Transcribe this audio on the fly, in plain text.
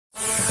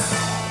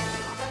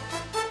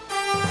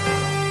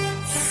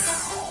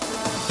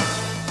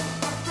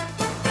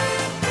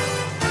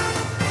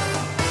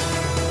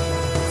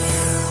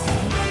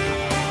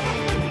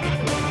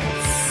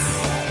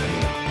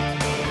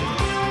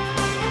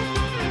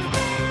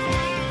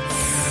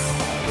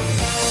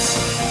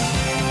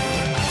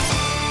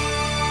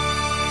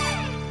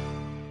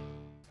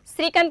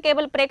Beacon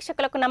cable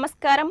ప్రేక్షకులకు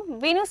నమస్కారం.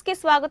 vnews కి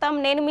స్వాగతం.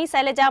 నేను మీ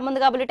శైలజ.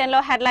 ముందుగా బులెటిన్ లో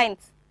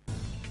హెడ్లైన్స్.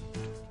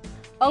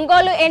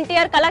 ఒంగోలు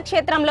ఎన్టీఆర్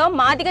కళాక్షేత్రంలో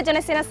మాదిగ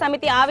జనసేన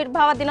సమితి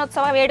ఆవిర్భావ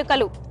దినోత్సవ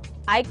వేడుకలు.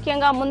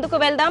 ఐక్యంగా ముందుకు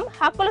వెళ్దాం,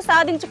 హక్కులు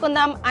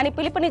సాధించుకుందాం అని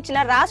పిలుపునిచ్చిన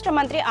రాష్ట్ర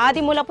మంత్రి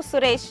ఆదిమూలపు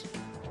సురేష్.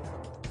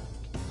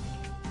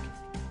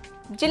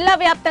 జిల్లా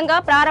వ్యాప్తంగా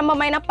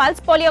ప్రారంభమైన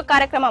పల్స్ పోలియో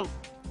కార్యక్రమం.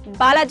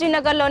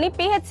 బాలాజీనగర్లోని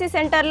పిహెచ్సి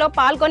సెంటర్లో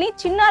పాల్గొని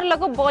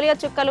చిన్నారులకు పోలియో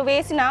చుక్కలు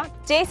వేసిన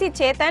జేసీ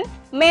చేతన్,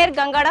 మేయర్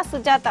గంగాడ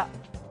సుజాత.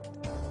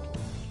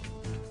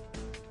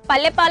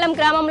 పల్లెపాలెం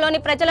గ్రామంలోని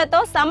ప్రజలతో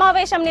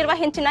సమావేశం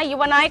నిర్వహించిన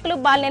యువ నాయకులు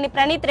బాలినేని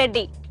ప్రణీత్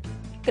రెడ్డి.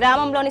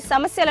 గ్రామంలోని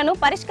సమస్యలను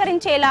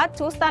పరిష్కరించేలా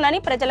చూస్తానని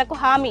ప్రజలకు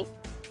హామీ.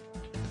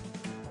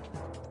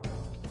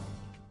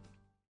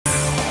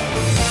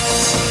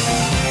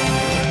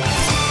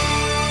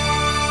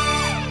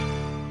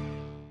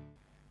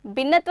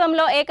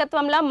 భిన్నత్వంలో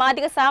ఏకత్వంలో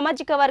మాదిగ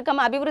సామాజిక వర్గం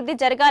అభివృద్ధి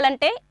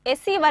జరగాలంటే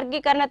ఎస్సీ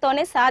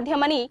వర్గీకరణతోనే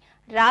సాధ్యమని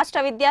రాష్ట్ర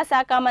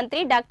విద్యాశాఖ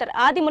మంత్రి డాక్టర్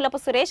ఆదిమూలపు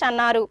సురేష్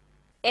అన్నారు.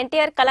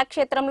 ఎన్టీఆర్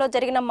కళాక్షేత్రంలో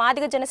జరిగిన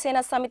మాదిగ జనసేన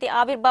సమితి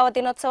ఆవిర్భావ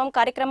దినోత్సవం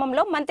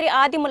కార్యక్రమంలో మంత్రి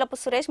ఆదిమూలపు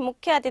సురేష్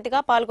ముఖ్య అతిథిగా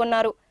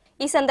పాల్గొన్నారు.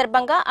 ఈ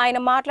సందర్భంగా ఆయన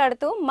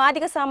మాట్లాడుతూ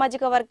మాదిగ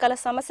సామాజిక వర్గాల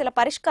సమస్యల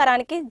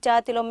పరిష్కారానికి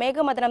జాతిలో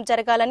మేఘమదనం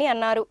జరగాలని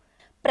అన్నారు.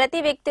 ప్రతి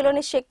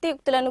వ్యక్తిలోని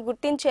శక్తియుక్తులను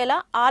గుర్తించేలా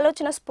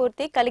ఆలోచన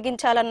స్ఫూర్తి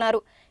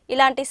కలిగించాలన్నారు.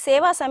 ఇలాంటి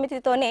సేవా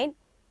సమితితోనే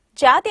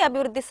జాతి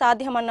అభివృద్ధి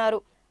సాధ్యమన్నారు.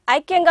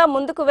 ఐక్యంగా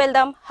ముందుకు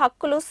వెళ్దాం,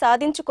 హక్కులు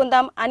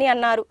సాధించుకుందాం అని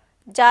అన్నారు.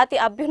 జాతి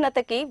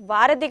అభ్యున్నతికి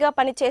వారధిగా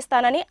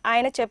పనిచేస్తానని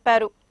ఆయన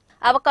చెప్పారు.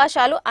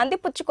 అవకాశాలు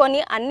అందిపుచ్చుకొని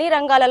అన్ని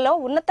రంగాలలో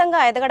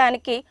ఉన్నతంగా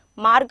ఎదగడానికి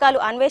మార్గాలు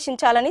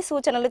అన్వేషించాలని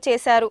సూచనలు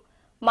చేశారు.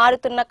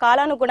 మారుతున్న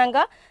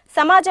కాలానుగుణంగా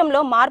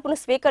సమాజంలో మార్పును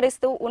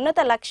స్వీకరిస్తూ ఉన్నత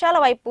లక్ష్యాల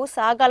వైపు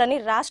సాగాలని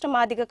రాష్ట్ర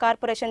మాదిగ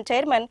కార్పొరేషన్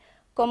చైర్మన్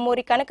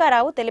కొమ్మూరి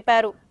కనకారావు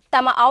తెలిపారు.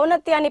 తమ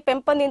ఔన్నత్యాన్ని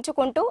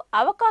పెంపొందించుకుంటూ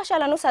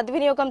అవకాశాలను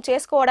సద్వినియోగం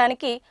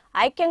చేసుకోవడానికి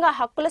ఐక్యంగా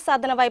హక్కుల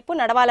సాధన వైపు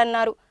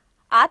నడవాలన్నారు.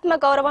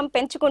 ఆత్మగౌరవం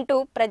పెంచుకుంటూ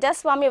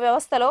ప్రజాస్వామ్య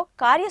వ్యవస్థలో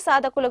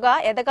కార్యసాధకులుగా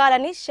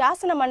ఎదగాలని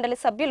శాసన మండలి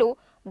సభ్యులు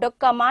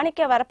డొక్క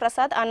మాణిక్య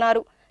వరప్రసాద్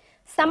అన్నారు.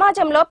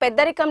 సమాజంలో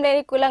పెద్దరికం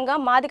లేని కులంగా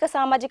మాదిగ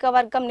సామాజిక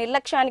వర్గం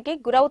నిర్లక్ష్యానికి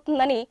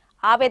గురవుతుందని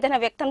ఆవేదన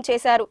వ్యక్తం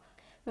చేశారు.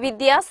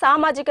 విద్య,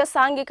 సామాజిక,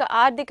 సాంఘిక,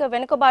 ఆర్థిక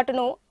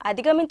వెనుకబాటును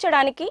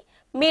అధిగమించడానికి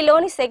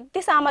మీలోని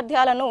శక్తి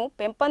సామర్థ్యాలను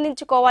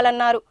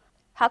పెంపొందించుకోవాలన్నారు.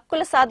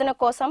 హక్కుల సాధన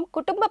కోసం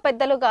కుటుంబ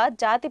పెద్దలుగా,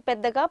 జాతి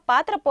పెద్దగా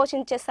పాత్ర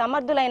పోషించే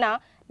సమర్థులైన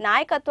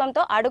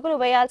నాయకత్వంతో అడుగులు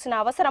వేయాల్సిన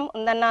అవసరం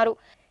ఉందన్నారు.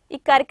 ఈ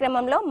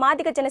కార్యక్రమంలో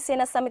మాదిగ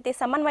జనసేన సమితి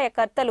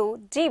సమన్వయకర్తలు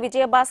జి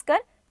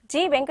విజయభాస్కర్,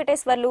 జి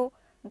వెంకటేశ్వర్లు,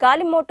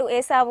 గాలిమోటు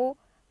ఏసావు,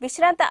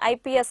 విశ్రాంత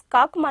ఐపీఎస్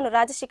కాకుమాను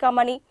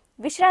రాజశిఖామణి,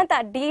 విశ్రాంత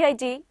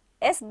డిఐజీ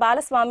ఎస్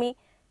బాలస్వామి,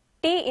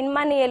 టి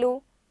ఇన్మానియలు,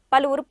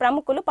 పలువురు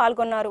ప్రముఖులు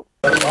పాల్గొన్నారు.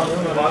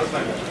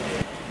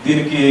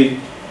 దీనికి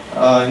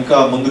ఇంకా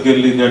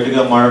ముందుకెళ్ళి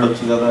గట్టిగా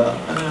మాట్లాడవచ్చు కదా,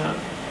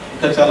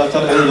 ఇంకా చాలా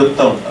చాలా ఏదో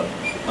చెప్తా ఉంటారు.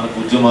 మనకు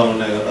ఉద్యమాలు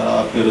ఉన్నాయి కదా,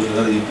 ఆ పేరు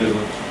కదా, ఈ పేరు,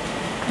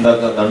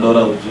 ఇందాక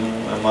దండోరా ఉద్యమం,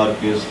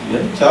 ఎంఆర్పిఎస్,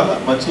 ఇవన్నీ చాలా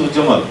మంచి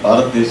ఉద్యమాలు.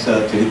 భారతదేశ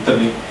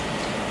చరిత్రని,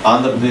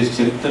 ఆంధ్రప్రదేశ్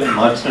చరిత్రని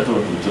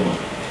మార్చినటువంటి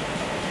ఉద్యమాలు.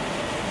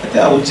 అయితే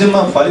ఆ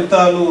ఉద్యమ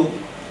ఫలితాలు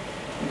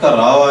ఇంకా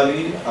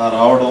రావాలి. ఆ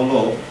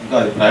రావడంలో ఇంకా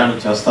అది ప్రయాణం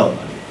చేస్తూ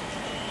ఉండాలి.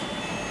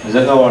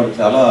 నిజంగా వాళ్ళు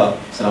చాలా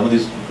శ్రమ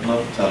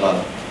తీసుకుంటున్నారు. చాలా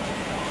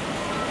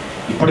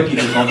ఇప్పటికీ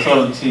 2 సంవత్సరాల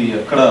నుంచి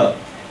ఎక్కడ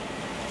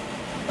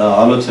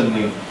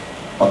ఆలోచనని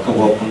పక్క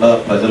పోకుండా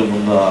ప్రజల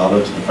ముందు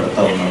ఆలోచన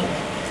పెడతా ఉన్నారు.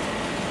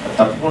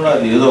 తప్పకుండా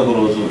అది ఏదో ఒక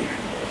రోజు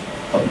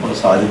తప్పకుండా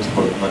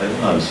సాధించబడుతుంది అనేది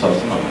నా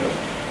విశ్వాసం.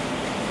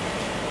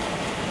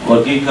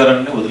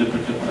 వర్గీకరణని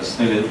వదిలిపెట్టే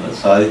ప్రశ్నే లేదు. అది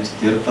సాధించి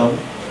తీరుతాము.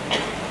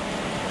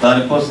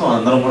 దానికోసం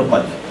అందరం కూడా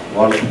పనిచేస్తాం.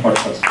 వాళ్ళకి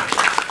పట్టాల్సి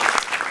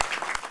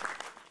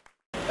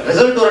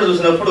రిజల్ట్ వరకు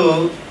చూసినప్పుడు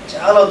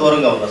చాలా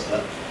దూరంగా ఉంది.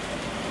 అసలు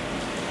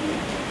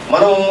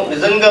మనం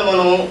నిజంగా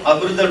మనం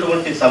అభివృద్ధి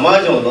అటువంటి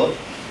సమాజంలో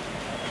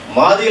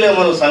మాదిగలుగా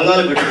మనం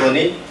సంఘాలు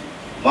పెట్టుకొని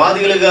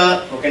మాదిగలుగా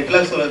ఒక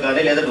ఇంటలెక్చువల్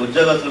కానీ లేదంటే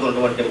ఉద్యోగస్తులుగా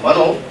ఉన్నటువంటి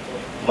మనం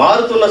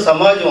మారుతున్న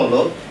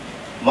సమాజంలో,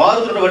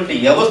 మారుతున్నటువంటి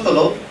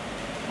వ్యవస్థలో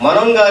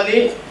మనం కానీ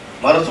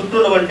మన చుట్టూ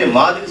ఉన్నటువంటి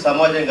మాదిగ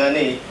సమాజం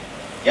కానీ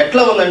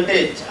ఎట్లా ఉందంటే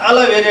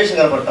చాలా వేరియేషన్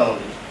కనపడతా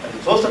ఉంది. అది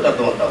చూస్తుంటే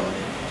అర్థమవుతా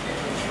ఉంది.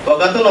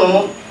 ఒక అతను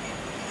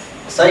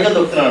సైకిల్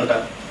దొక్కుతున్నాడంట.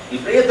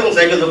 విపరీతంగా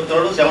సైకిల్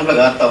దొక్కుతున్నాడు, చెమటలు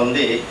గారుతా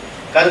ఉంది,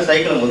 కానీ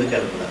సైకిల్ ముందుకు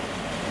వెళ్తున్నాడు.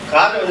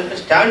 కారణం ఏంటంటే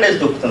స్టాండ్ వేసి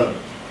దొక్కుతున్నాడు.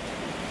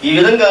 ఈ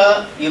విధంగా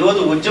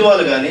ఈరోజు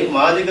ఉద్యమాలు కానీ,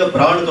 మాదిగ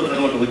బ్రాండ్తో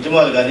ఉన్నటువంటి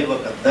ఉద్యమాలు కానీ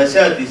ఒక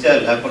దశ దిశ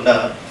లేకుండా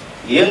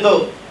ఏందో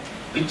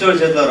పిచ్చోడి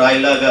చేతిలో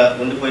రాయిలాగా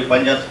ఉండిపోయి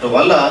పనిచేయడం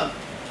వల్ల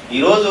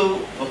ఈరోజు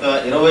ఒక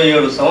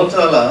 27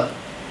 సంవత్సరాల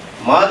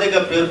మాదిగ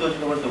పేరుతో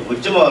వచ్చినటువంటి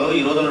ఉద్యమాలు,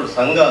 ఈరోజు ఉన్న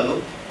సంఘాలు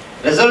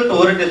రిజల్ట్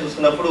ఓరియంటేషన్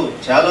చూస్తున్నప్పుడు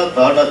చాలా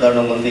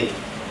దారుణంగా ఉంది.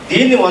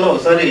 దీన్ని మనం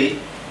ఒకసారి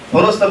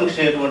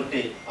పునఃసమీక్షించేటువంటి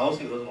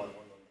అవసరం ఈరోజు మనం.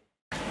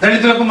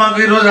 దళితులకు మాకు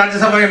ఈరోజు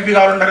రాజ్యసభ ఎంపీ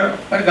కావాలంటారు.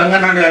 మరి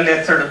గంగనాయుడు గారు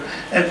వేస్తాడు,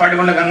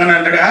 పట్టుకుండా గంగన్న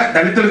అంటాడు,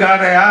 దళితులు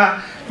కాదయా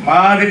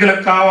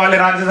మాదిగలకు కావాలి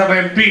రాజ్యసభ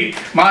ఎంపీ,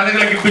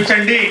 మాదిగలకు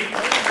ఇప్పించండి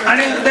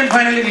అని. Then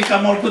finally will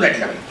come out to that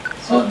level.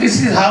 So this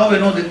is how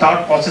the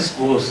thought process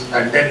goes.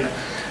 And then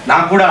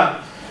నాకు కూడా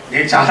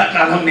నేను చాలా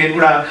కాలం నేను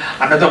కూడా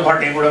అన్నతో పాటు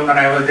నేను కూడా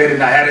ఉన్నాను. I was there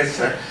in IRS.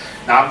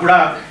 నాకు కూడా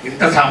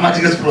ఇంత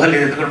సామాజిక స్పృహ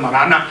లేదు, ఎందుకంటే మా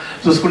నాన్న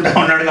చూసుకుంటా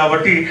ఉన్నాడు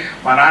కాబట్టి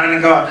మా నాన్న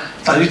ఇంకా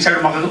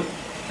చదివించాడు, మాకు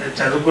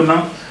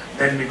చదువుకున్నాం.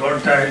 Then we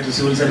got into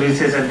civil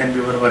services and then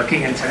we were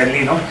working, and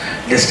suddenly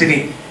destiny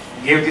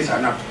gave this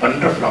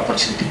wonderful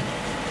opportunity.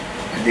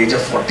 At the age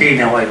of 40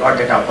 now I got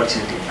that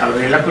opportunity.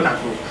 40 ఏళ్లకు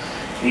నాకు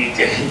ఈ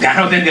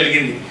జ్ఞానోదయం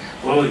కలిగింది.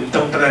 ఇంత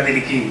ఉంటుందా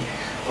దీనికి,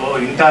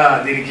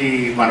 దీనికి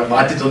మన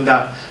బాధ్యత ఉందా,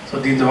 సో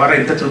దీని ద్వారా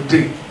ఇంత తృప్తి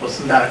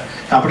వస్తుందా,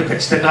 కాబట్టి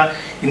ఖచ్చితంగా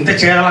ఇంత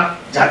చేయాలా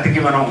జాతికి.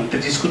 మనం ఇంత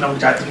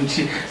తీసుకున్నప్పుడు జాతి నుంచి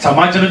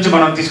సమాజం నుంచి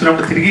మనం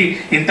తీసుకున్నప్పుడు తిరిగి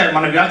ఇంత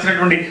మనం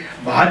ఇవ్వాల్సినటువంటి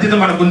బాధ్యత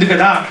మనకు ఉంది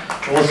కదా.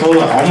 So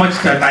how much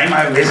time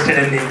I wasted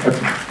అని.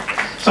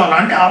 సో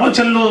అలాంటి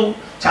ఆలోచనలు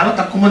చాలా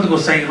తక్కువ మందికి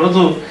వస్తాయి.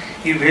 ఈరోజు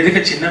ఈ వేదిక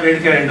చిన్న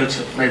వేదిక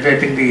ఉండొచ్చు. I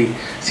think the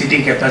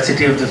sitting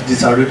capacity of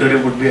this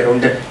auditorium would be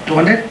around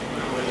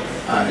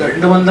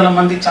 200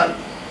 మంది చాలు.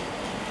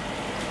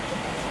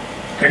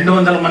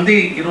 200 మంది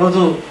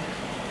ఈరోజు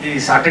ఈ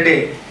సాటర్డే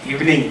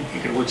ఈవినింగ్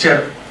ఇక్కడికి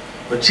వచ్చారు.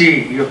 వచ్చి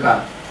ఈ యొక్క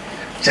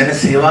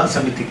జనసేవా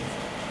సమితి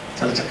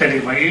చాలా చక్కటి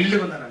మైల్డ్గా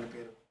ఉందని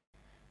పేరు.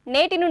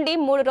 నేటి నుండి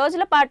 3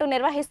 రోజుల పాటు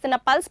నిర్వహిస్తున్న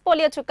పల్స్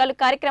పోలియో చుక్కలు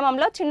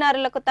కార్యక్రమంలో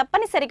చిన్నారులకు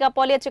తప్పనిసరిగా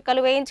పోలియో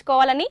చుక్కలు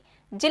వేయించుకోవాలని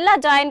జిల్లా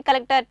జాయింట్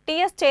కలెక్టర్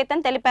టిఎస్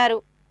చేతన్ తెలిపారు.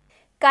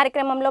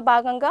 కార్యక్రమంలో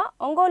భాగంగా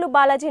ఒంగోలు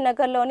బాలాజీ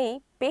నగర్లోని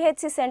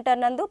పిహెచ్సి సెంటర్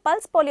నందు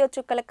పల్స్ పోలియో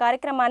చుక్కల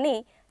కార్యక్రమాన్ని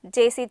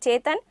జేసీ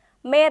చేతన్,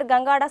 మేయర్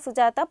గంగాడ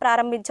సుజాత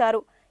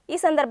ప్రారంభించారు. ఈ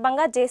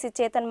సందర్భంగా జేసీ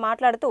చేతన్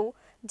మాట్లాడుతూ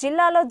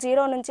జిల్లాలో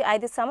 0 నుంచి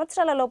 5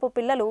 సంవత్సరాల లోపు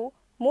పిల్లలు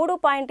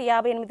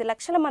 3.58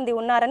 లక్షల మంది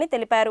ఉన్నారని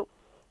తెలిపారు.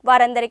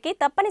 వారందరికీ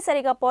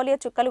తప్పనిసరిగా పోలియో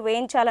చుక్కలు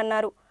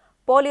వేయించాలన్నారు.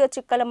 పోలియో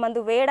చుక్కల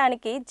మందు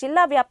వేయడానికి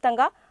జిల్లా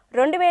వ్యాప్తంగా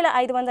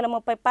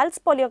 2530 పల్స్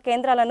పోలియో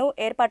కేంద్రాలను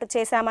ఏర్పాటు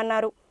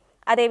చేశామన్నారు.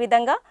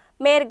 అదేవిధంగా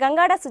మేయర్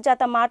గంగాడ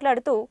సుజాత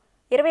మాట్లాడుతూ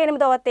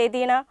 28వ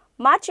తేదీన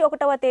మార్చి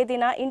 1వ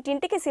తేదీన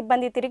ఇంటింటికి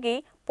సిబ్బంది తిరిగి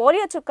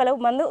పోలియో చుక్కలు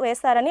మందు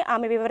వేస్తారని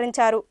ఆమె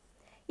వివరించారు.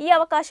 ఈ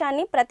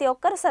అవకాశాన్ని ప్రతి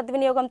ఒక్కరూ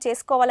సద్వినియోగం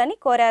చేసుకోవాలని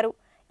కోరారు.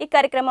 ఈ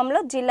కార్యక్రమంలో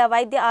జిల్లా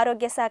వైద్య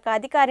ఆరోగ్య శాఖ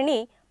అధికారిని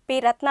పి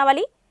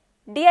రత్నావళి,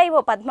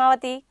 డిఐఓ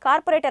పద్మావతి,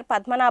 కార్పొరేటర్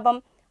పద్మనాభం,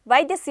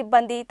 వైద్య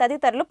సిబ్బంది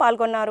తదితరులు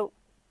పాల్గొన్నారు.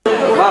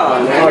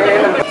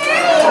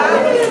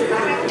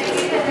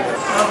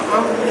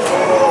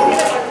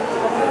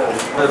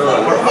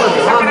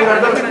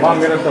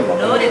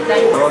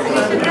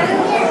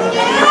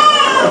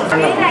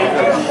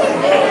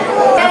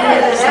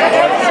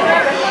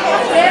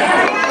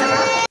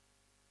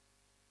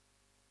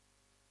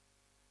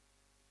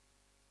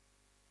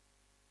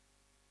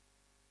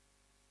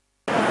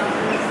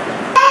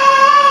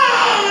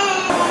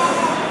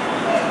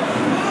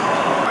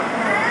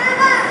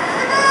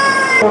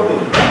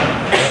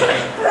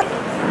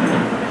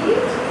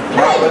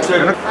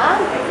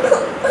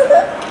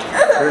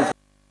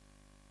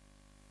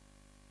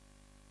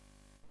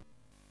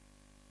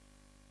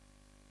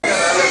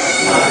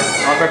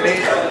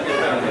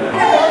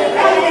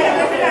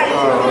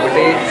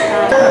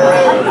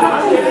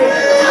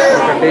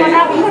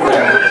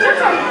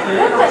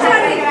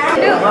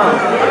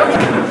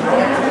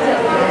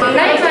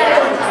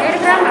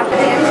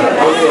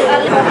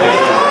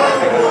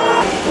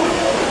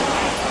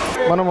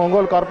 మనం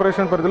ఒంగోలు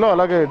కార్పొరేషన్ పరిధిలో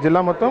అలాగే జిల్లా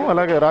మొత్తం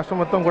అలాగే రాష్ట్రం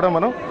మొత్తం కూడా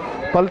మనం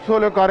పల్స్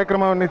పోలియో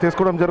కార్యక్రమాన్ని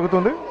తీసుకోవడం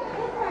జరుగుతుంది.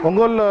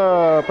 ఒంగోలు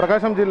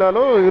ప్రకాశం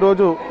జిల్లాలో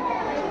ఈరోజు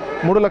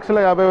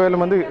 3,50,000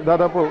 మంది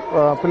దాదాపు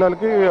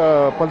పిల్లలకి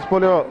పల్స్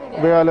పోలియో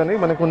వేయాలని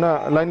మనకున్న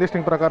లైన్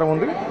లిస్టింగ్ ప్రకారం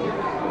ఉంది.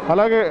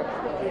 అలాగే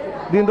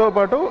దీంతో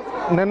పాటు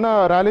నిన్న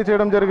ర్యాలీ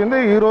చేయడం జరిగింది.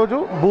 ఈరోజు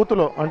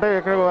బూత్లో అంటే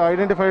ఎక్కడ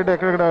ఐడెంటిఫైడ్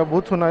ఎక్కడెక్కడ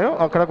బూత్స్ ఉన్నాయో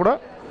అక్కడ కూడా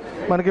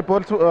మనకి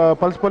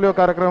పల్స్ పోలియో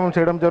కార్యక్రమం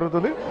చేయడం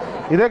జరుగుతుంది.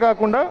 ఇదే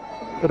కాకుండా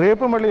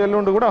రేపు మళ్ళీ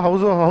ఎల్లుండి కూడా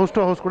హౌస్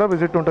టు హౌస్ కూడా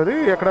విజిట్ ఉంటుంది.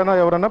 ఎక్కడైనా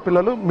ఎవరైనా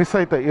పిల్లలు మిస్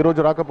అవుతాయి ఈరోజు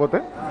రాకపోతే.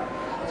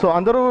 సో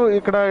అందరూ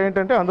ఇక్కడ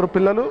ఏంటంటే అందరూ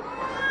పిల్లలు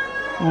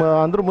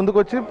అందరూ ముందుకు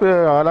వచ్చి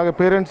అలాగే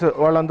పేరెంట్స్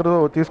వాళ్ళందరూ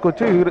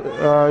తీసుకొచ్చి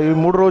ఈ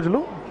 3 రోజులు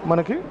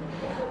మనకి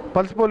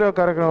పల్స్ పోలియో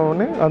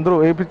కార్యక్రమాన్ని అందరూ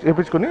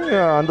వేయించుకొని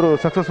అందరూ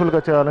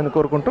సక్సెస్ఫుల్గా చేయాలని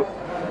కోరుకుంటూ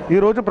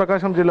ఈరోజు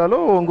ప్రకాశం జిల్లాలో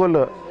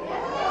ఒంగోలు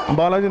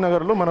బాలాజీ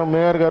నగర్లో మన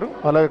మేయర్ గారు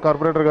అలాగే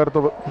కార్పొరేటర్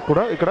గారితో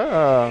కూడా ఇక్కడ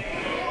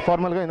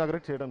ఫార్మల్గా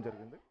ఇనాగ్రేట్ చేయడం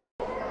జరిగింది.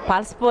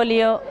 పల్స్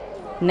పోలియో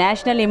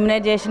నేషనల్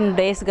ఇమ్యునైజేషన్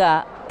డేస్గా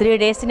 3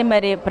 డేస్ని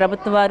మరి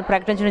ప్రభుత్వం వారు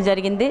ప్రకటించడం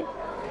జరిగింది.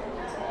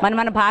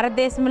 మన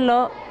భారతదేశంలో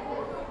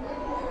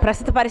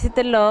ప్రస్తుత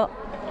పరిస్థితుల్లో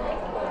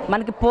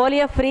మనకి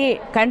పోలియో ఫ్రీ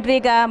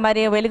కంట్రీగా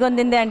మరి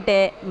వెలుగొందింది అంటే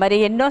మరి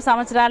ఎన్నో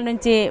సంవత్సరాల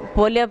నుంచి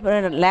పోలియో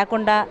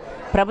లేకుండా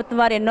ప్రభుత్వం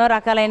వారు ఎన్నో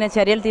రకాలైన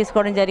చర్యలు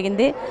తీసుకోవడం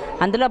జరిగింది.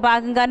 అందులో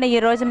భాగంగానే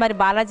ఈరోజు మరి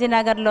బాలాజీ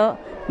నగర్లో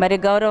మరి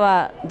గౌరవ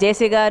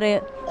జేసీ గారు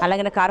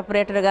అలాగే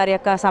కార్పొరేటర్ గారి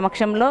యొక్క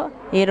సమక్షంలో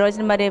ఈ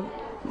రోజున మరి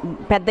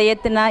పెద్ద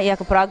ఎత్తున ఈ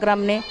యొక్క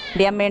ప్రోగ్రామ్ని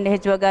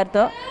డిఎంఎన్హెచ్ఓ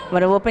గారితో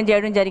మరి ఓపెన్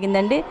చేయడం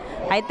జరిగిందండి.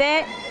 అయితే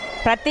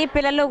ప్రతి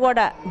పిల్లలు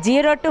కూడా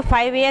 0 to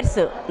 5 years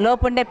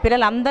లోపు ఉండే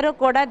పిల్లలందరూ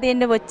కూడా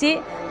దీన్ని వచ్చి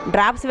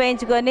డ్రాప్స్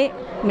వేయించుకొని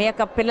మీ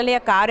యొక్క పిల్లల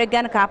యొక్క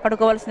ఆరోగ్యాన్ని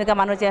కాపాడుకోవాల్సిందిగా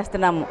మనం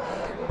చేస్తున్నాము.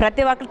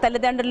 ప్రతి ఒక్కరి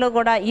తల్లిదండ్రులు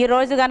కూడా ఈ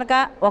రోజు కనుక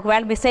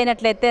ఒకవేళ మిస్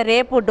అయినట్లయితే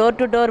రేపు డోర్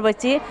టు డోర్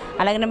వచ్చి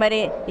అలాగే మరి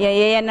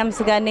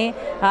ఏఎన్ఎంస్ కానీ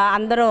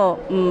అందరూ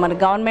మన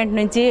గవర్నమెంట్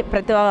నుంచి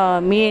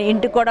మీ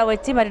ఇంటికి కూడా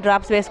వచ్చి మరి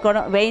డ్రాప్స్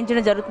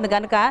వేయించడం జరుగుతుంది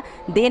కనుక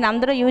దీన్ని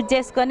అందరూ యూజ్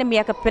చేసుకొని మీ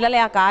యొక్క పిల్లల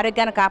యొక్క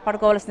ఆరోగ్యాన్ని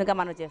కాపాడుకోవాల్సిందిగా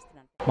మనం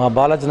చేస్తున్నాం. మా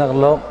బాలాజీ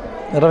నగర్లో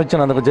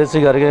నిర్వహించినందుకు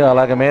జేసీ గారికి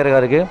అలాగే మేయర్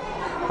గారికి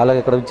అలాగే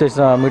ఇక్కడ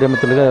విచ్చేసిన మీడియా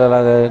మిత్రులుగా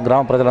అలాగే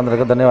గ్రామ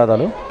ప్రజలందరికీ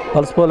ధన్యవాదాలు.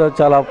 పల్స్ పోలియో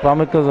చాలా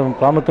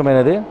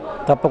ప్రాముఖ్యమైనది.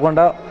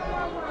 తప్పకుండా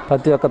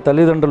ప్రతి ఒక్క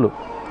తల్లిదండ్రులు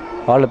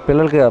వాళ్ళ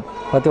పిల్లలకి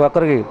ప్రతి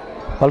ఒక్కరికి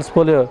పల్స్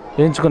పోలియో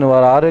వేయించుకుని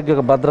వారి ఆరోగ్య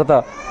భద్రత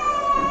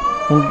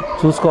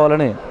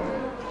చూసుకోవాలని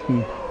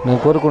నేను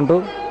కోరుకుంటూ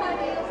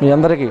మీ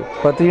అందరికీ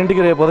ప్రతి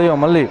ఇంటికి రేపు ఉదయం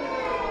మళ్ళీ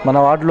మన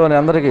వార్డులోని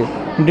అందరికీ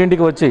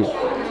ఇంటింటికి వచ్చి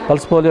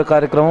పల్స్ పోలియో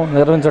కార్యక్రమం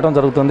నిర్వహించడం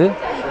జరుగుతుంది.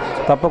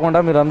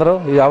 తప్పకుండా మీరందరూ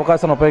ఈ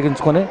అవకాశాన్ని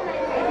ఉపయోగించుకొని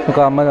ఒక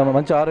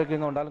మంచి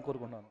ఆరోగ్యంగా ఉండాలని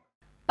కోరుకుంటున్నాను.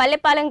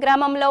 పల్లెపాలెం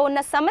గ్రామంలో ఉన్న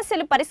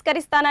సమస్యలు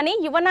పరిష్కరిస్తానని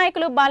యువ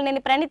నాయకులు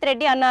బాలినేని ప్రణీత్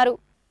రెడ్డి అన్నారు.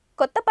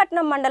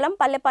 కొత్తపట్నం మండలం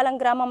పల్లెపాలెం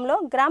గ్రామంలో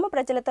గ్రామ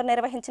ప్రజలతో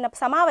నిర్వహించిన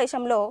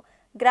సమావేశంలో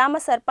గ్రామ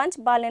సర్పంచ్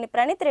బాలినేని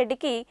ప్రణీత్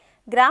రెడ్డికి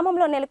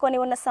గ్రామంలో నెలకొని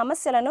ఉన్న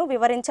సమస్యలను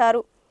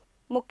వివరించారు.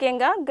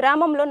 ముఖ్యంగా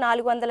గ్రామంలో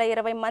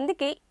 420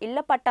 మందికి ఇళ్ల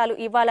పట్టాలు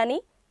ఇవ్వాలని,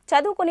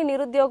 చదువుకుని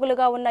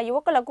నిరుద్యోగులుగా ఉన్న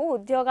యువకులకు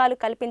ఉద్యోగాలు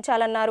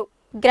కల్పించాలన్నారు.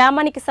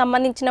 గ్రామానికి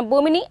సంబంధించిన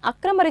భూమిని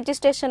అక్రమ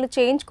రిజిస్ట్రేషన్లు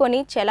చేయించుకొని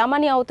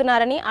చెలామణి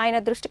అవుతున్నారని ఆయన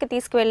దృష్టికి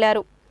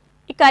తీసుకువెళ్లారు.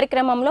 ఈ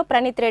కార్యక్రమంలో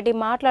ప్రణీత్ రెడ్డి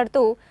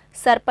మాట్లాడుతూ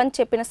సర్పంచ్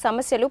చెప్పిన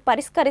సమస్యలు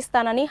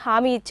పరిష్కరిస్తానని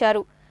హామీ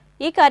ఇచ్చారు.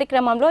 ఈ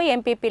కార్యక్రమంలో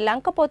ఎంపీపీ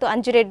లంకపోతు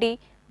అంజిరెడ్డి,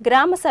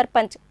 గ్రామ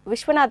సర్పంచ్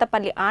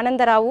విశ్వనాథపల్లి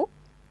ఆనందరావు,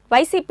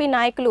 వైసీపీ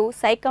నాయకులు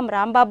సైకం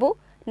రాంబాబు,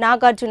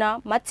 నాగార్జున,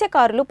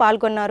 మత్స్యకారులు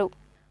పాల్గొన్నారు.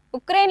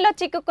 ఉక్రెయిన్లో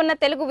చిక్కుకున్న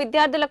తెలుగు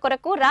విద్యార్థుల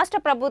కొరకు రాష్ట్ర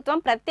ప్రభుత్వం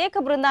ప్రత్యేక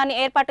బృందాన్ని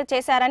ఏర్పాటు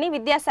చేశారని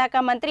విద్యాశాఖ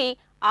మంత్రి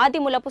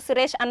ఆదిమూలపు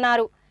సురేష్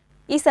అన్నారు.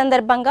 ఈ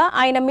సందర్భంగా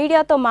ఆయన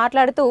మీడియాతో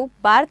మాట్లాడుతూ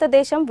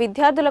భారతదేశం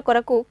విద్యార్థుల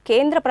కొరకు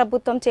కేంద్ర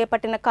ప్రభుత్వం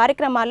చేపట్టిన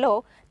కార్యక్రమాల్లో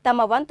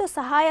తమ వంతు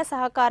సహాయ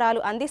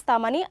సహకారాలు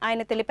అందిస్తామని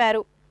ఆయన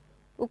తెలిపారు.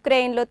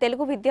 ఉక్రెయిన్లో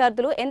తెలుగు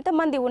విద్యార్థులు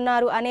ఎంతమంది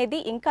ఉన్నారు అనేది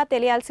ఇంకా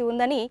తెలియాల్సి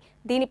ఉందని,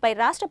 దీనిపై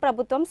రాష్ట్ర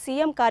ప్రభుత్వం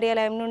సీఎం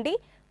కార్యాలయం నుండి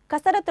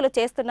కసరత్తులు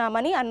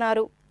చేస్తున్నామని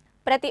అన్నారు.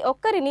 ప్రతి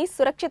ఒక్కరిని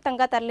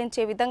సురక్షితంగా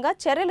తరలించే విధంగా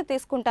చర్యలు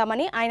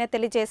తీసుకుంటామని ఆయన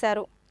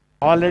తెలియజేశారు.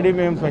 ఆల్రెడీ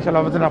మేము స్పెషల్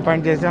ఆఫీసర్ని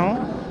అపాయింట్ చేసాము.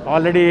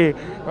 ఆల్రెడీ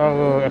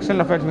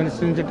ఎక్స్టర్నల్ అఫైర్స్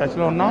మినిస్ట్రీ నుంచి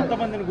టచ్లో ఉన్నాం.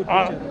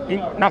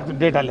 నాకు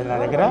డేటా లేదు నా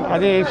దగ్గర,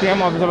 అదే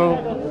సీఎం ఆఫీసర్లు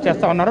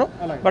చేస్తూ ఉన్నారు.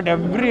 But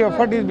every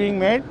effort is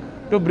being made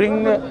to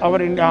bring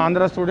our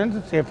Andhra students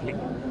safely.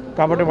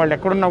 కాబట్టి వాళ్ళు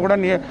ఎక్కడున్నా కూడా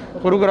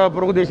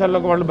పొరుగు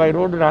దేశాల్లోకి వాళ్ళు బై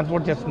రోడ్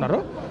ట్రాన్స్పోర్ట్ చేస్తున్నారు.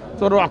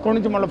 సో అక్కడి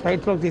నుంచి మళ్ళీ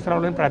ఫ్లైట్స్లోకి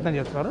తీసుకురావాలని ప్రయత్నం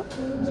చేస్తున్నారు.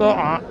 సో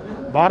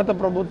భారత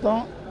ప్రభుత్వం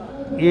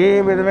ఏ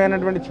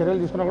విధమైనటువంటి చర్యలు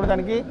తీసుకున్నా కూడా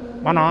దానికి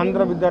మన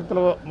ఆంధ్ర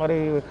విద్యార్థులు మరి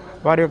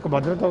వారి యొక్క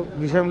భద్రత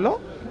విషయంలో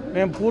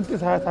మేము పూర్తి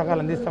సహాయ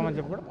సహకారాలు అందిస్తామని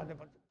చెప్పి కూడా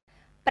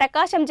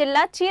ప్రకాశం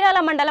జిల్లా చీరాల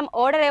మండలం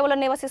ఓడరేవులో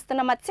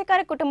నివసిస్తున్న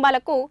మత్స్యకార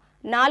కుటుంబాలకు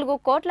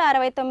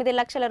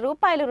 4,69,00,000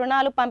 రూపాయల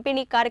రుణాలు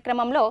పంపిణీ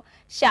కార్యక్రమంలో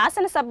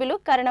శాసనసభ్యులు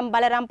కరణం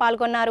బలరాం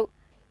పాల్గొన్నారు.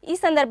 ఈ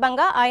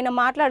సందర్భంగా ఆయన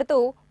మాట్లాడుతూ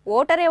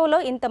ఓటరేవులో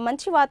ఇంత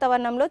మంచి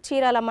వాతావరణంలో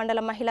చీరాల మండల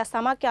మహిళా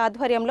సమాఖ్య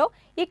ఆధ్వర్యంలో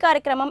ఈ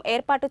కార్యక్రమం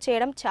ఏర్పాటు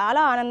చేయడం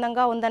చాలా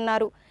ఆనందంగా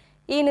ఉందన్నారు.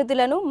 ఈ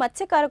నిధులను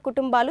మత్స్యకార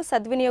కుటుంబాలు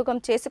సద్వినియోగం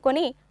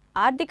చేసుకొని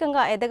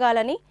ఆర్థికంగా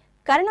ఎదగాలని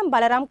కరణం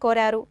బలరాం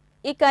కోరారు.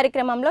 ఈ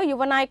కార్యక్రమంలో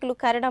యువ నాయకులు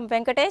కరణం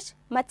వెంకటేష్,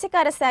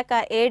 మత్స్యకార శాఖ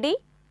ఏడీ,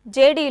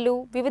 జేడీలు,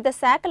 వివిధ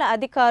శాఖల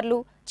అధికారులు,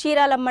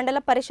 చీరాల మండల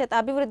పరిషత్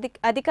అభివృద్ధి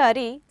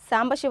అధికారి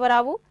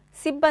సాంబశివరావు,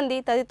 సిబ్బంది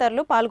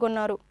తదితరులు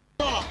పాల్గొన్నారు.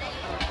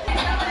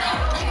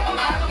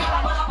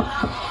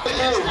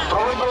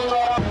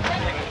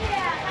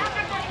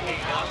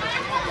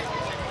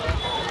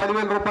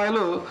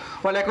 రూపాయలు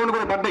వాళ్ళ అకౌంట్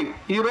కూడా పడ్డాయి.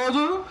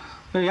 ఈరోజు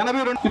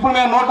 82, ఇప్పుడు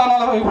మేము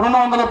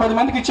 210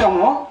 మందికి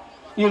ఇచ్చాము.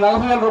 ఈ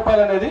 40,000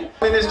 రూపాయలు అనేది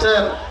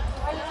మినిస్టర్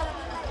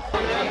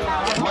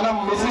మనం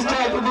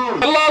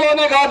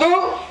జిల్లాలోనే కాదు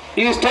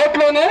ఈ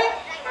స్టేట్లోనే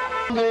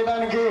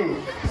చేయడానికి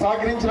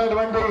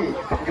సహకరించినటువంటి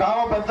గ్రామ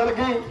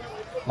పెద్దలకి,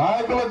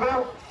 నాయకులకు,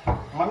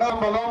 మన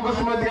బలరాం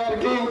కృష్ణమూర్తి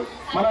గారికి,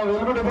 మన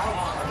వెలుగుడి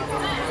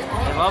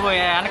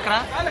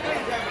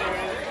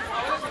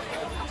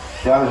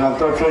చాలా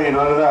సంతోషం. ఈ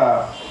రోజున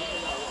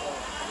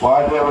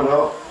వార్డులో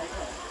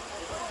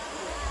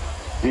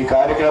ఈ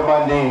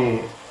కార్యక్రమాన్ని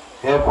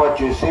ఏర్పాటు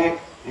చేసి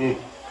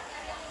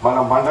మన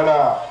మండల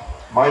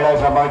మహిళా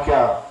సమాఖ్య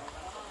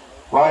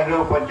వార్డు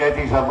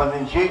పంచాయతీకి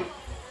సంబంధించి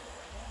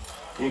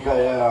ఇక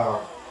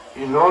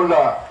ఈ లోన్ల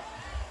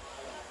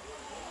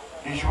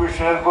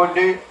డిస్ట్రిబ్యూషన్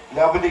అనుకోండి,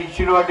 లేకపోతే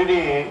ఇచ్చిన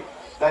వాటిని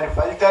దాని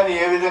ఫలితాన్ని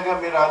ఏ విధంగా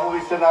మీరు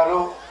అనుభవిస్తున్నారు,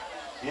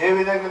 ఏ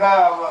విధంగా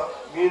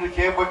మీరు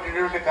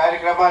చేపట్టినటువంటి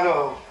కార్యక్రమాలు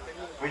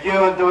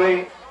విజయవంతమై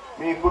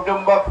మీ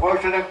కుటుంబ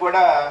పోషణకు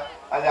కూడా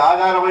అది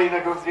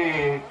ఆధారమైనటువంటి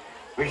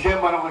విషయం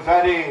మనం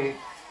ఒకసారి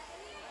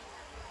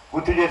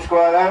గుర్తు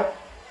చేసుకోవాలా.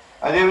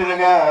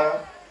 అదేవిధంగా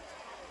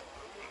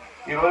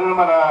ఈరోజు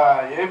మన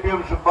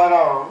ఏపీఎం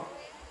సుబ్బారావు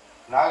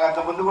నాకు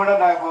అంతకుముందు కూడా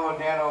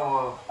నేను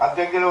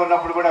అద్దెంకిలో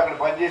ఉన్నప్పుడు కూడా అక్కడ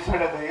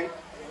పనిచేసాడు. అది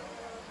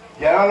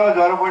జనంలో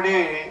జ్వరపడి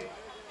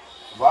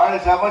వాళ్ళ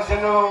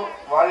సమస్యలు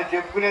వాళ్ళు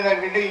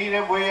చెప్పుకునేదానికంటే ఈయన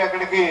పోయి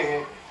అక్కడికి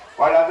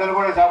వాళ్ళందరూ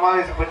కూడా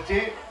సమావేశపరిచి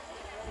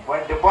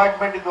వాళ్ళ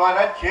డిపార్ట్మెంట్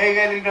ద్వారా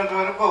చేయగలిగినంత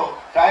వరకు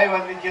సాయం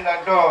అందించే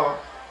దాంట్లో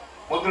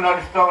ముందు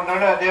నడుస్తూ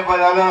ఉన్నాడు. అదే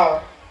పదాలో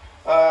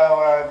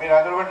మీరు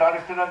అందరూ కూడా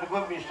నడుస్తున్నందుకు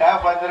మీ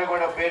స్టాఫ్ అందరూ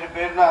కూడా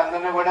పేరున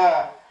అందరినీ కూడా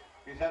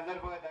ఈ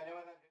సందర్భంగా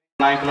ధన్యవాదాలు.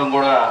 నాయకులం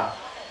కూడా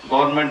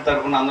గవర్నమెంట్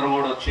తరఫున అందరూ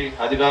కూడా వచ్చి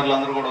అధికారులు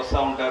అందరూ కూడా వస్తూ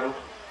ఉంటారు.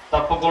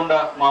 తప్పకుండా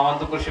మా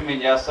వంతు కృషి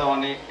మేము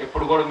చేస్తామని,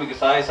 ఎప్పుడు కూడా మీకు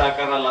సహాయ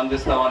సహకారాలు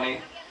అందిస్తామని,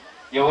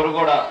 ఎవరు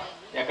కూడా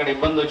ఎక్కడ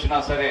ఇబ్బంది వచ్చినా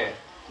సరే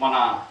మన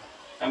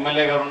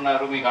ఎమ్మెల్యే గారు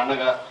ఉన్నారు మీకు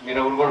అండగా, మీరు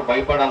ఎవరు కూడా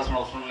భయపడాల్సిన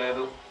అవసరం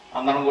లేదు.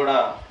 అందరం కూడా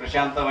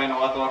ప్రశాంతమైన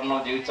వాతావరణంలో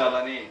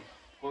జీవించాలని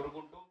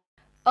కోరుకుంటూ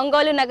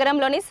ఒంగోలు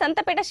నగరంలోని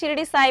సంతపేట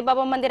షిరిడి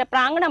సాయిబాబా మందిర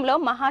ప్రాంగణంలో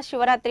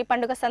మహాశివరాత్రి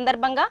పండుగ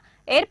సందర్భంగా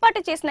ఏర్పాటు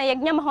చేసిన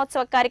యజ్ఞ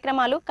మహోత్సవ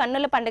కార్యక్రమాలు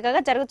కన్నుల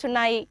పండుగగా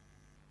జరుగుతున్నాయి.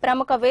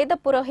 ప్రముఖ వేద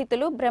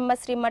పురోహితులు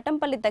బ్రహ్మశ్రీ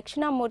మఠంపల్లి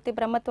దక్షిణామూర్తి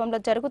బ్రహ్మత్వంలో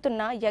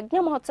జరుగుతున్న యజ్ఞ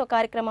మహోత్సవ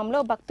కార్యక్రమంలో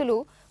భక్తులు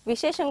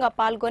విశేషంగా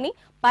పాల్గొని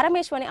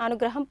పరమేశ్వరుని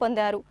అనుగ్రహం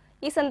పొందారు.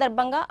 ఈ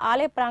సందర్భంగా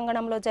ఆలయ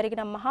ప్రాంగణంలో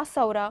జరిగిన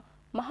మహాసౌర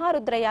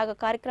మహారుద్రయాగ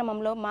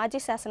కార్యక్రమంలో మాజీ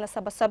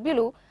శాసనసభ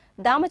సభ్యులు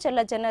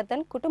దామచర్ల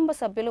జనార్దన్ కుటుంబ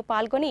సభ్యులు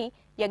పాల్గొని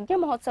యజ్ఞ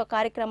మహోత్సవ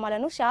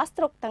కార్యక్రమాలను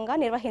శాస్త్రోక్తంగా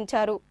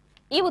నిర్వహించారు.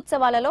 ఈ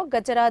ఉత్సవాలలో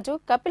గజరాజు,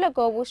 కపిల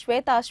గోవు,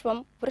 శ్వేతాశ్వం,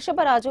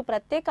 వృషభరాజు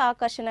ప్రత్యేక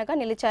ఆకర్షణగా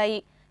నిలిచాయి.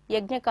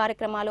 యజ్ఞ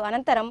కార్యక్రమాలు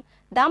అనంతరం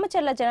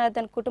దామచర్ల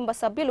జనార్దన్ కుటుంబ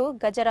సభ్యులు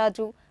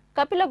గజరాజు,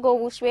 కపిల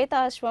గోవు,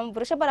 శ్వేతాశ్వం,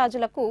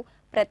 వృషభరాజులకు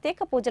ప్రత్యేక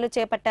పూజలు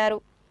చేపట్టారు.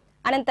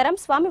 అనంతరం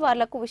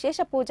స్వామివార్లకు విశేష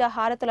పూజా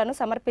హారతులను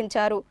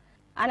సమర్పించారు.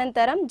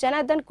 అనంతరం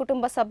జనార్దన్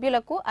కుటుంబ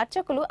సభ్యులకు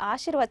అర్చకులు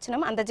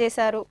ఆశీర్వచనం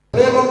అందజేశారు.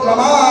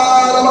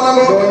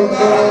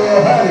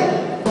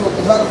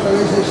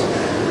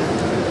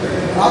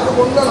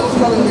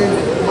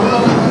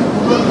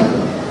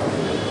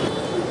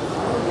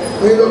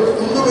 మీరు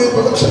ముందు మీరు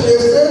ప్రదక్షిణ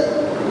చేస్తే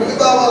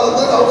మిగతా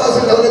వాళ్ళందరికీ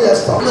అవకాశం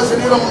కలగజేస్తాం.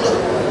 శరీరం ఉండదు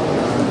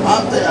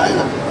అంతే. ఆయన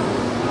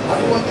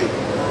అటువంటి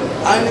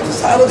ఆయనకి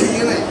సారథి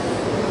ఈయనే.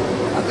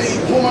 అంటే ఈ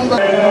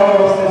భూమండలం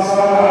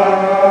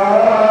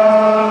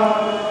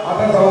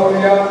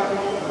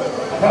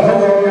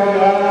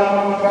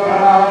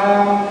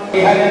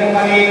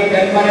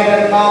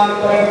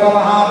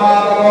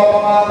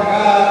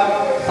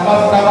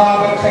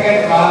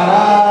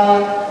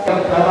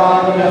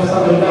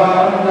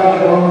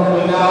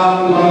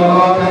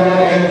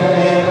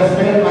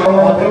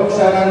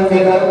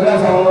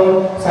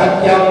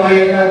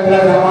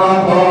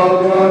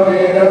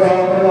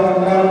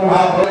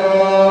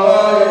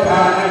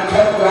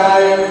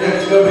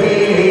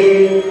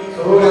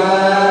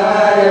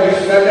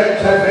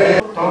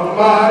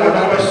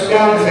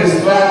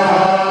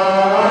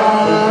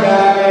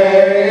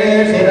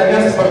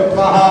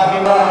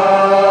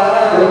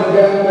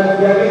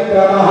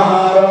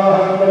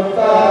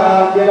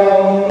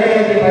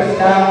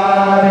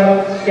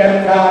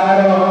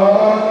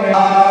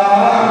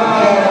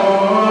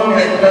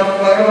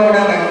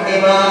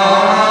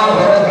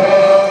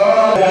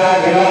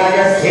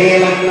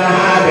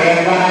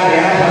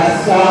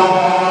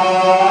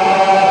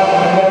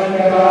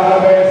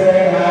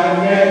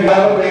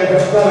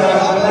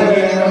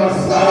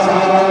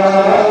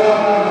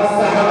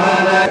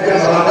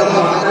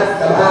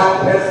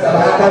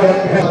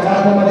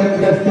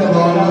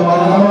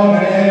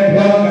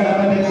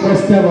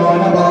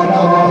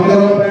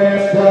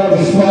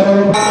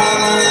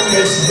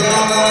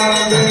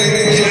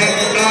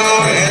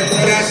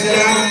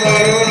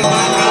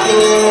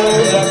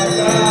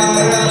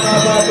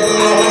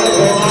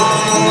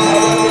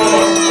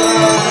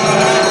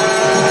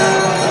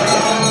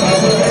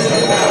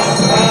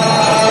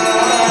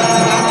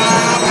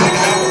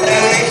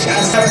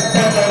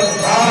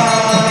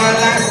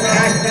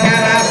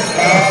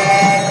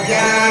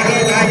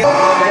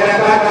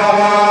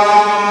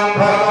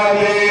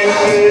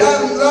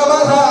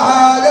చంద్రమసా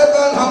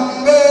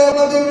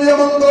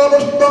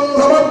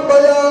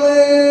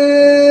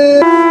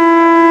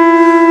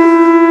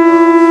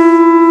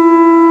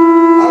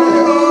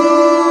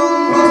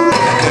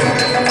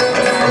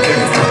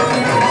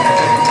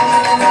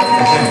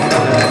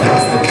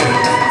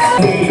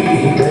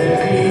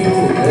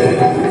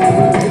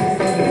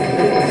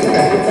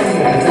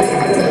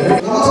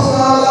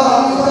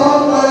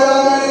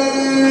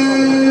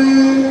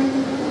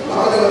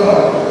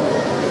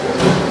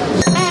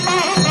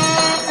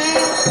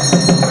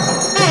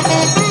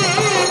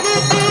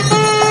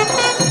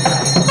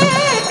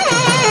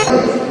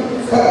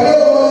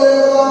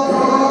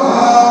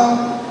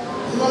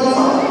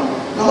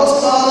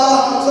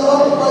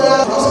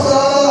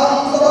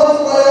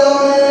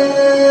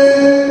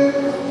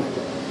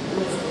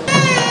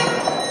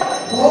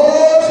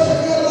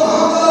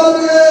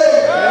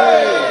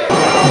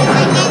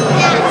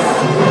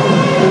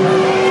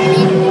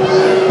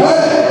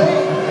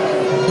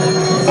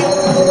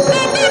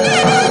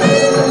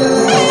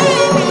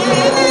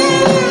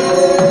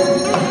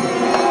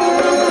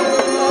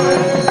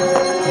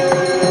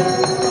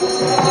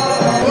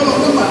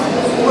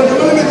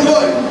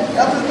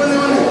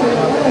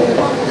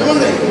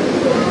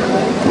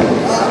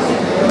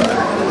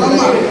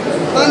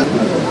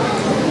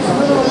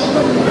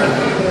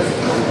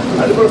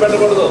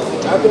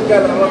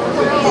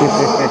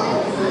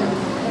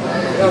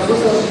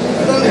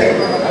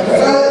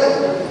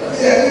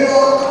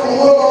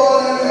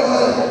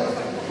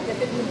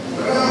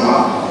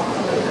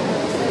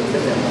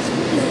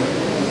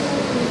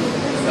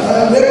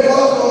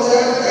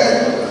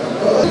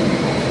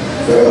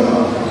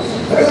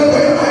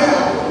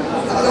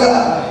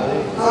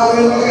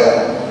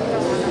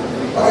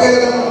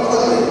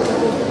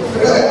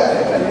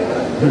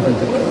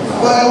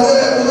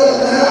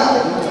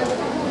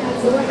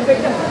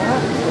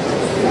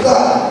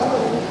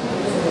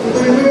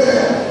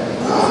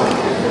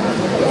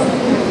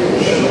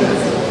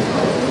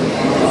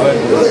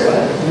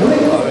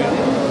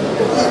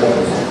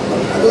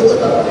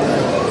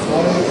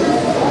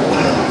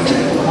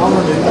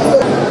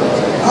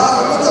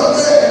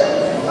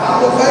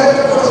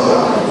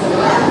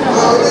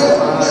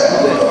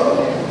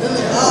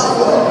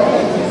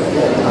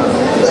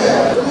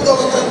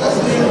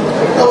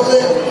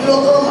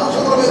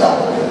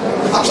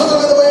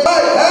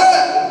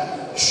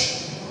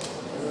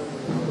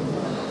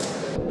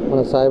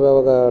మన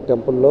సాయిబాబా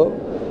టెంపుల్లో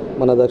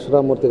మన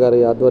దక్షిణామూర్తి గారి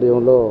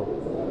ఆధ్వర్యంలో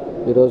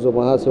ఈరోజు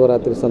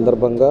మహాశివరాత్రి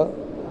సందర్భంగా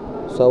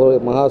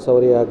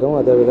మహాశౌర్యయాగం,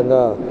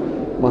 అదేవిధంగా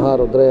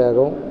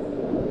మహారుద్రయాగం,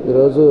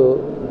 ఈరోజు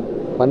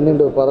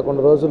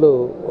 11 రోజులు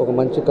ఒక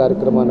మంచి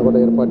కార్యక్రమాన్ని కూడా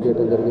ఏర్పాటు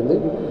చేయడం జరిగింది.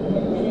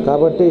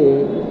 కాబట్టి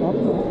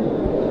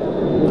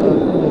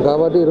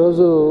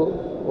ఈరోజు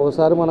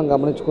ఒకసారి మనం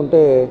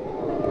గమనించుకుంటే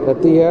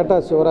ప్రతి ఏటా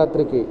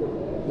శివరాత్రికి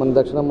మన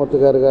దక్షిణామూర్తి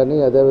గారు కానీ,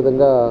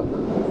 అదేవిధంగా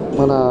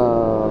మన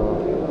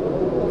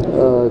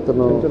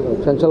ఇతను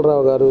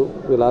చంచలరావు గారు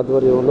వీళ్ళ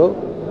ఆధ్వర్యంలో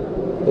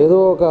ఏదో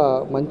ఒక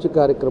మంచి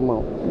కార్యక్రమం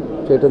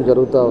చేయటం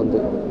జరుగుతూ ఉంది.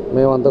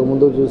 మేము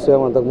అంతకుముందు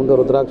చూసాము, అంతకుముందు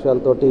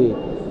రుద్రాక్షాలతోటి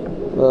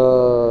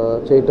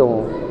చేయటం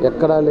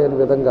ఎక్కడా లేని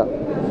విధంగా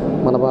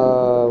మన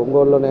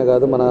ఒంగోలులోనే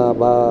కాదు, మన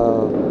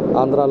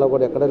ఆంధ్రాలో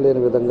కూడా ఎక్కడా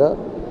లేని విధంగా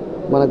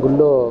మన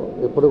గుళ్ళో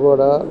ఎప్పుడు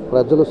కూడా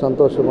ప్రజలు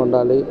సంతోషంగా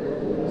ఉండాలి,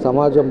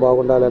 సమాజం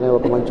బాగుండాలి అనే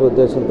ఒక మంచి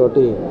ఉద్దేశంతో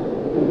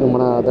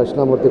మన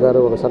దక్షిణామూర్తి గారు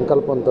ఒక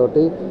సంకల్పంతో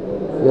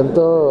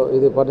ఎంతో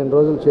ఇది 12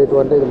 రోజులు చేయటం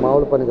అంటే ఇది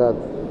మామూలు పని కాదు.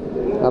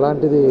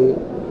 అలాంటిది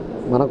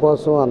మన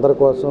కోసం, అందరి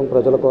కోసం,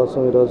 ప్రజల కోసం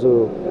ఈరోజు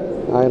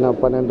ఆయన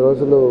 12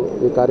 రోజులు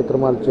ఈ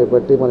కార్యక్రమాలు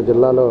చేపట్టి మన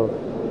జిల్లాలో,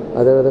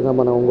 అదేవిధంగా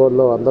మన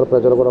ఒంగోలులో అందరు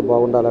ప్రజలు కూడా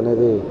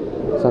బాగుండాలనేది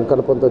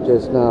సంకల్పంతో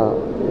చేసిన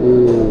ఈ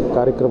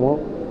కార్యక్రమం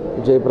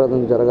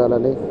జయప్రదం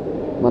జరగాలని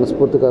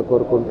మనస్ఫూర్తిగా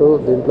కోరుకుంటూ,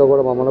 దీంట్లో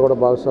కూడా మమ్మల్ని కూడా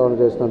భాగస్వామ్యం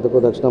చేసినందుకు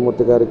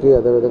దక్షిణామూర్తి గారికి,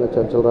 అదేవిధంగా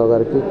చంచలరావు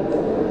గారికి,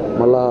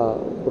 మళ్ళా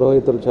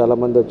పురోహితులు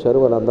చాలామంది వచ్చారు,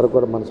 వాళ్ళందరూ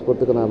కూడా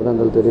మనస్ఫూర్తిగా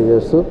అభినందనలు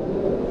తెలియజేస్తూ,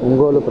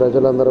 ఒంగోలు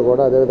ప్రజలందరూ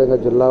కూడా, అదేవిధంగా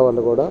జిల్లా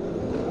వాళ్ళు కూడా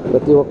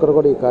ప్రతి ఒక్కరు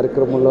కూడా ఈ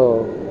కార్యక్రమంలో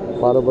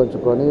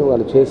పాలుపంచుకొని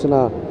వాళ్ళు చేసిన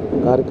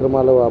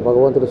కార్యక్రమాలు ఆ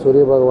భగవంతుడి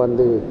సూర్య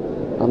భగవాన్ది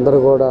అందరూ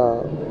కూడా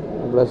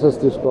బ్లెస్సెస్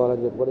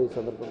తీసుకోవాలని చెప్పి కూడా ఈ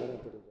సందర్భంగా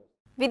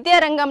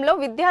విద్యారంగంలో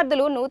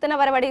విద్యార్థులు నూతన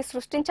వరవడి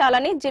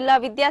సృష్టించాలని జిల్లా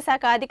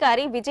విద్యాశాఖ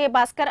అధికారి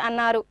విజయభాస్కర్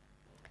అన్నారు.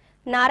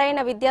 నారాయణ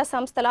విద్యా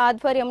సంస్థల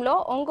ఆధ్వర్యంలో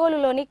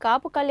ఒంగోలులోని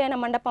కాపు కళ్యాణ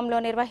మండపంలో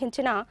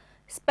నిర్వహించిన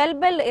స్పెల్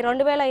బెల్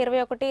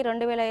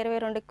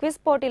 2021-2022 క్విజ్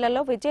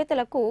పోటీలలో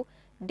విజేతలకు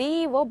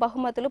డిఈఓ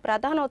బహుమతులు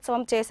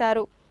ప్రధానోత్సవం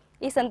చేశారు.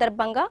 ఈ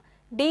సందర్భంగా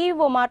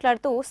డిఈఓ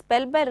మాట్లాడుతూ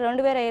స్పెల్ బెల్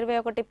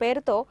 2021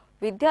 పేరుతో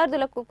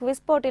విద్యార్థులకు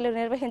క్విజ్ పోటీలు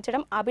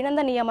నిర్వహించడం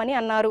అభినందనీయమని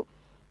అన్నారు.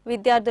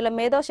 విద్యార్థుల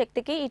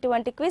మేధోశక్తికి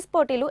ఇటువంటి క్విజ్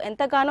పోటీలు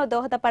ఎంతగానో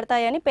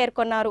దోహదపడతాయని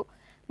పేర్కొన్నారు.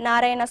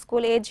 నారాయణ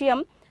స్కూల్ ఏజీఎం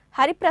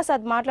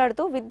హరిప్రసాద్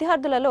మాట్లాడుతూ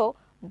విద్యార్థులలో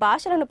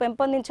భాషలను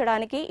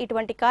పెంపొందించడానికి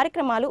ఇటువంటి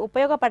కార్యక్రమాలు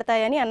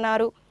ఉపయోగపడతాయని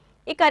అన్నారు.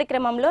 ఈ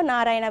కార్యక్రమంలో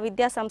నారాయణ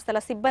విద్యా సంస్థల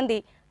సిబ్బంది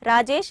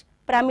రాజేష్,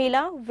 ప్రమీల,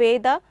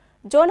 వేద,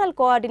 zonal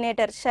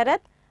coordinator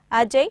Sarath,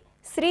 Ajay,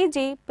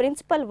 Sreeji,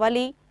 principal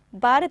వలి,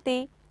 భారతి,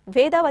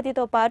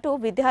 వేదావతితో పాటు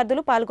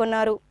విద్యార్థులు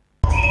పాల్గొన్నారు.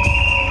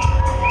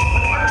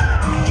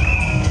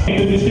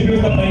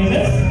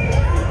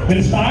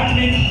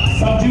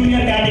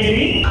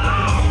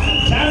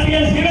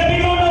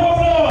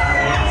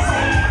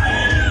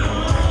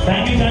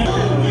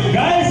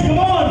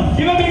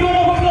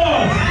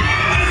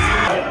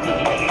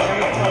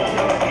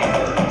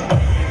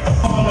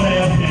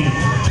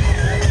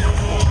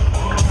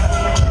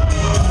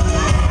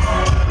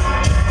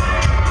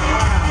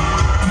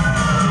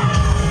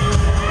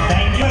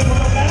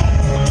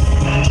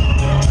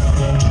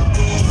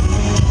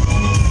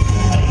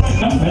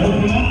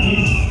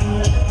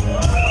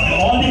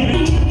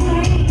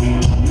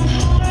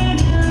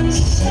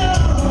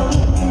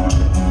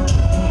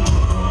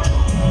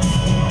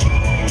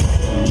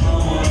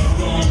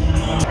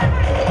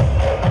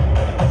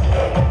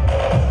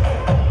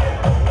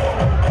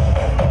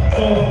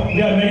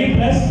 We are very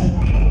blessed.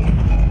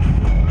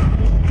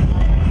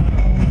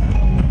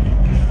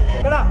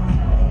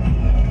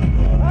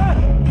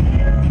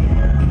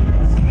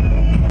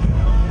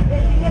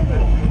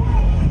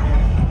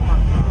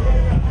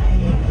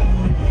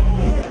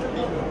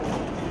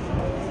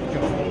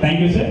 Thank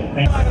you, sir.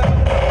 Thank you.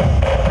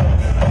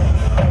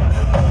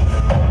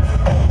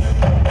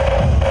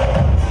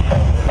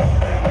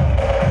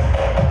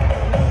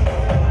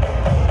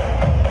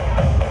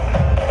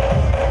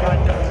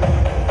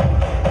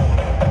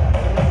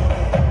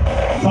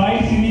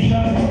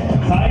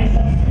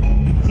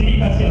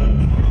 winners here.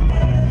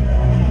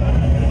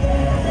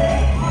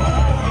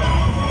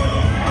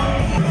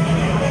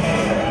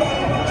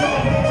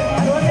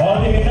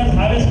 All the winners,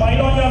 have a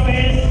smile on your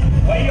face.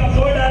 Why you are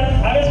so dull?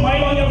 Have a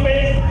smile on your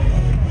face.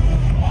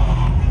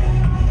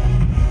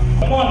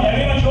 Come on,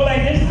 everyone show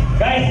like this.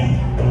 Guys,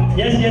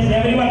 yes,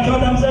 everyone show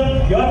thumbs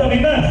up. You are the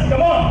winners.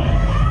 Come on.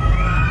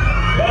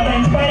 You are the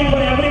inspiring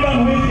for everyone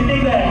who is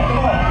sitting there.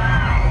 Come on.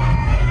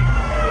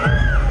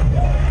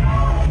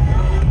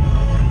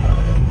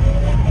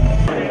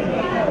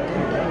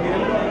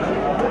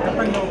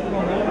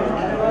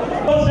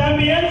 First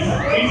champions,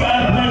 it's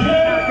our pleasure.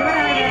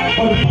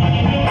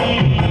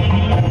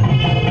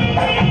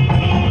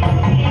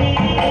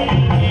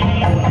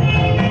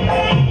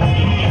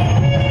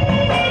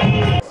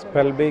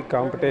 Spell be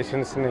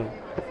కాంపిటీషన్స్ని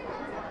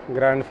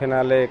grand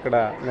finale ఇక్కడ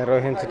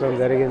నిర్వహించడం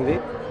జరిగింది.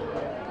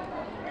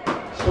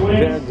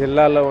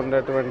 జిల్లాలో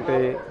ఉన్నటువంటి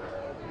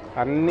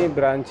అన్ని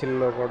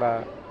బ్రాంచీల్లో కూడా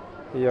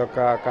ఈ యొక్క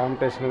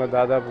కాంపిటీషన్లో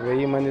దాదాపు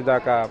 1000 మంది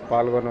దాకా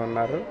పాల్గొని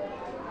ఉన్నారు.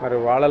 మరి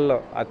వాళ్ళల్లో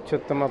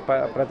అత్యుత్తమ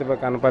ప్రతిభ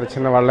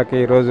కనపరిచిన వాళ్ళకి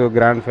ఈరోజు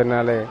గ్రాండ్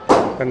ఫినాలే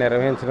ఇక్కడ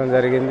నిర్వహించడం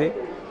జరిగింది.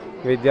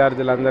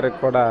 విద్యార్థులందరికీ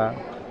కూడా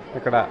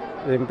ఇక్కడ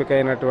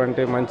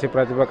ఎంపికైనటువంటి మంచి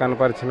ప్రతిభ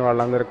కనపరిచిన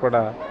వాళ్ళందరికీ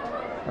కూడా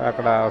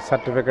అక్కడ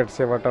సర్టిఫికెట్స్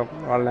ఇవ్వటం,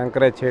 వాళ్ళని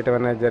ఎంకరేజ్ చేయటం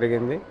అనేది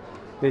జరిగింది.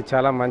 ఇది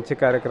చాలా మంచి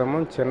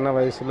కార్యక్రమం. చిన్న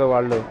వయసులో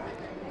వాళ్ళు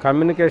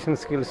కమ్యూనికేషన్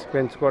స్కిల్స్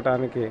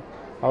పెంచుకోవడానికి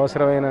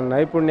అవసరమైన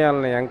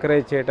నైపుణ్యాలను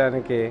ఎంకరేజ్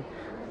చేయడానికి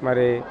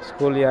మరి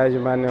స్కూల్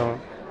యాజమాన్యం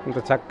ఇంత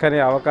చక్కని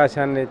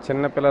అవకాశాన్ని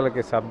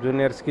చిన్నపిల్లలకి సబ్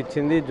జూనియర్స్కి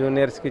ఇచ్చింది,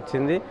 జూనియర్స్కి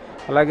ఇచ్చింది,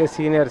 అలాగే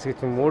సీనియర్స్కి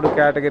ఇచ్చింది. 3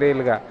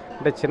 కేటగిరీలుగా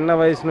అంటే చిన్న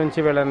వయసు నుంచి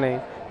వీళ్ళని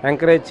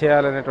ఎంకరేజ్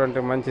చేయాలనేటువంటి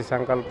మంచి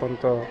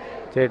సంకల్పంతో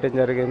చేయటం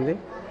జరిగింది.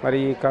 మరి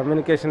ఈ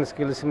కమ్యూనికేషన్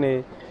స్కిల్స్ని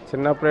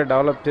చిన్నప్పుడే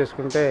డెవలప్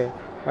చేసుకుంటే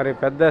మరి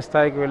పెద్ద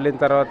స్థాయికి వెళ్ళిన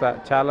తర్వాత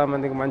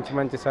చాలామందికి మంచి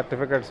మంచి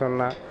సర్టిఫికెట్స్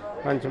ఉన్నా,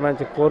 మంచి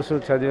మంచి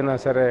కోర్సులు చదివినా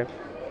సరే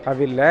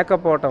అవి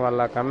లేకపోవటం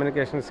వల్ల,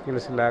 కమ్యూనికేషన్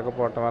స్కిల్స్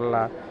లేకపోవటం వల్ల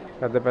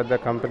పెద్ద పెద్ద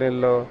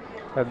కంపెనీల్లో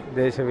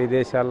దేశ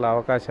విదేశాల్లో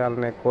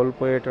అవకాశాలని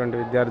కోల్పోయేటువంటి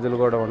విద్యార్థులు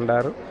కూడా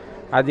ఉన్నారు.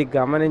 అది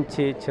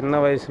గమనించి చిన్న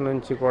వయసు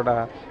నుంచి కూడా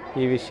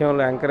ఈ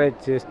విషయంలో ఎంకరేజ్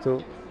చేస్తూ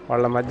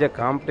వాళ్ళ మధ్య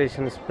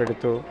కాంపిటీషన్స్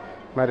పెడుతూ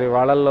మరి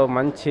వాళ్ళల్లో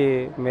మంచి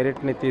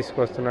మెరిట్ని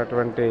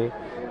తీసుకొస్తున్నటువంటి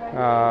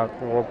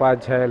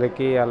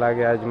ఉపాధ్యాయులకి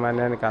అలాగే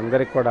యాజమాన్యానికి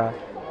అందరికీ కూడా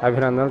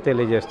అభినందనలు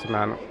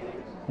తెలియజేస్తున్నాను.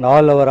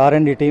 All our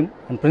R&D team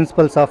and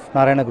principals of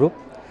Narayana Group.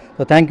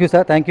 So thank you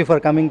sir, thank you for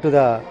coming to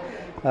the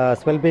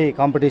Spell Bee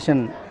competition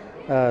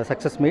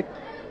success meet,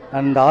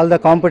 and all the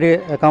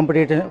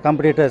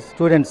competitors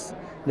students,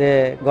 they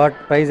got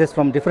prizes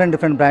from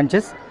different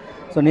branches.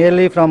 So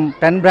nearly from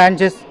 10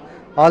 branches,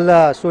 all the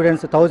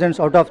students, thousands,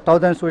 out of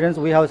 1000 students,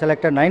 we have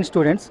selected 9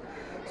 students.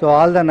 So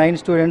all the 9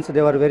 students,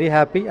 they were very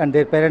happy and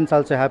their parents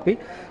also happy.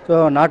 So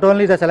not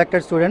only the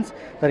selected students,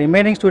 the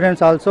remaining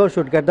students also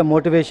should get the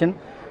motivation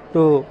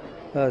to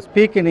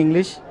speak in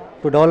English,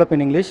 to develop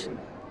in English.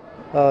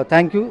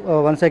 Thank you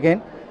once again,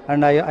 and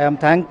I am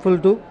thankful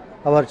to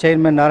our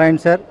chairman Narayan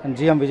sir and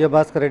GM Vijay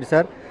Bhaskar Reddy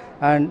sir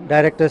and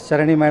directors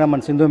Sharani madam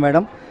and Sindhu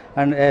madam,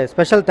 and a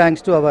special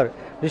thanks to our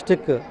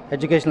district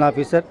education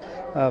officer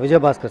Vijay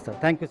Bhaskar sir.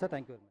 Thank you sir,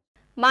 thank you very much.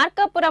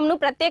 మార్కాపురంను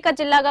ప్రత్యేక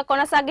జిల్లాగా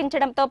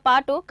కొనసాగించడంతో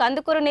పాటు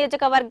కందుకూరు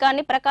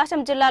నియోజకవర్గాన్ని ప్రకాశం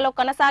జిల్లాలో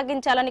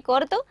కొనసాగించాలని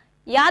కోరుతూ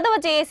Yadava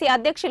JAC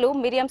అధ్యక్షులు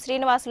మిరియం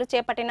శ్రీనివాసులు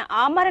చేపట్టిన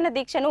ఆమరణ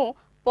దీక్షను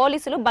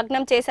పోలీసులు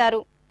భగ్నం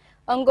చేశారు.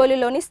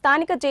 ఒంగోలులోని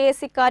స్థానిక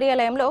జేఏసీ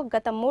కార్యాలయంలో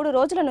గత 3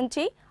 రోజుల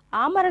నుంచి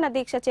ఆమరణ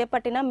దీక్ష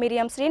చేపట్టిన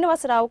మిరియం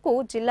శ్రీనివాసరావుకు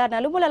జిల్లా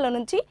నలుమూలల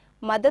నుంచి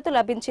మద్దతు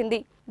లభించింది.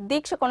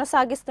 దీక్ష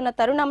కొనసాగిస్తున్న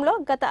తరుణంలో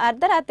గత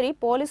అర్ధరాత్రి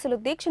పోలీసులు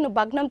దీక్షను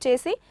భగ్నం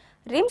చేసి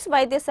రిమ్స్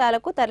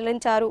వైద్యశాలకు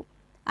తరలించారు.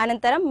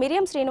 అనంతరం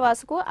మిరియం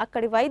శ్రీనివాసుకు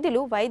అక్కడి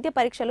వైద్యులు వైద్య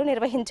పరీక్షలు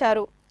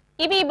నిర్వహించారు.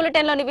 ఇవి ఈ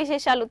బులెటిన్లోని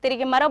విశేషాలు.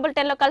 తిరిగి మరో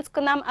బులెటిన్లో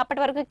కలుసుకుందాం.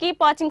 అప్పటి వరకు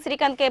కీప్ వాచింగ్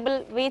శ్రీకాంత్ కేబుల్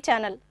వి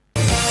ఛానల్.